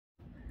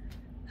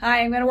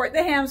Hi, I'm going to work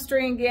the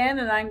hamstring again,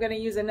 and I'm going to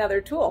use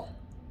another tool.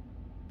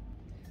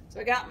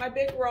 So I got my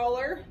big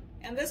roller,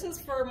 and this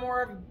is for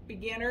more of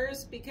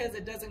beginners because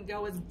it doesn't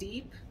go as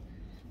deep.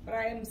 But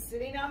I am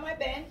sitting on my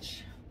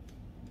bench.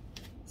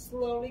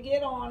 Slowly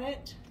get on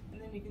it,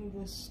 and then you can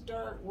just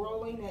start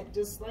rolling it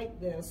just like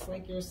this,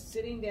 like you're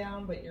sitting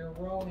down, but you're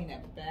rolling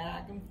it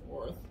back and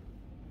forth.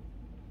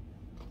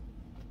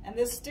 And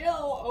this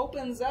still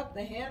opens up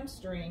the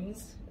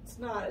hamstrings. It's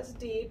not as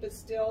deep, it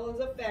still is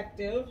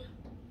effective.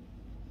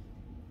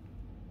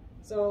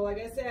 So like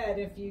I said,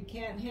 if you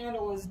can't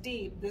handle as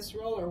deep, this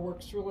roller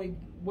works really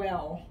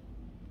well.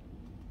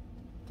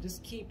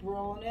 Just keep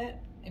rolling it.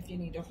 If you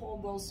need to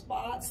hold those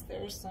spots,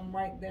 there's some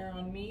right there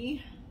on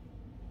me.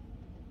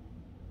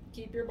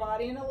 Keep your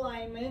body in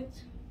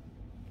alignment.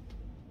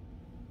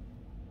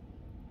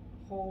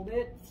 Hold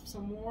it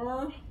some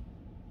more.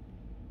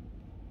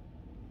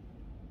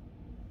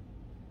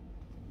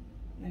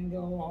 Then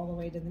go all the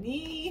way to the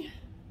knee,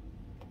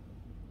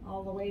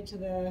 all the way to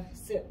the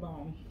sit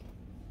bone.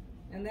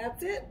 And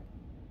that's it.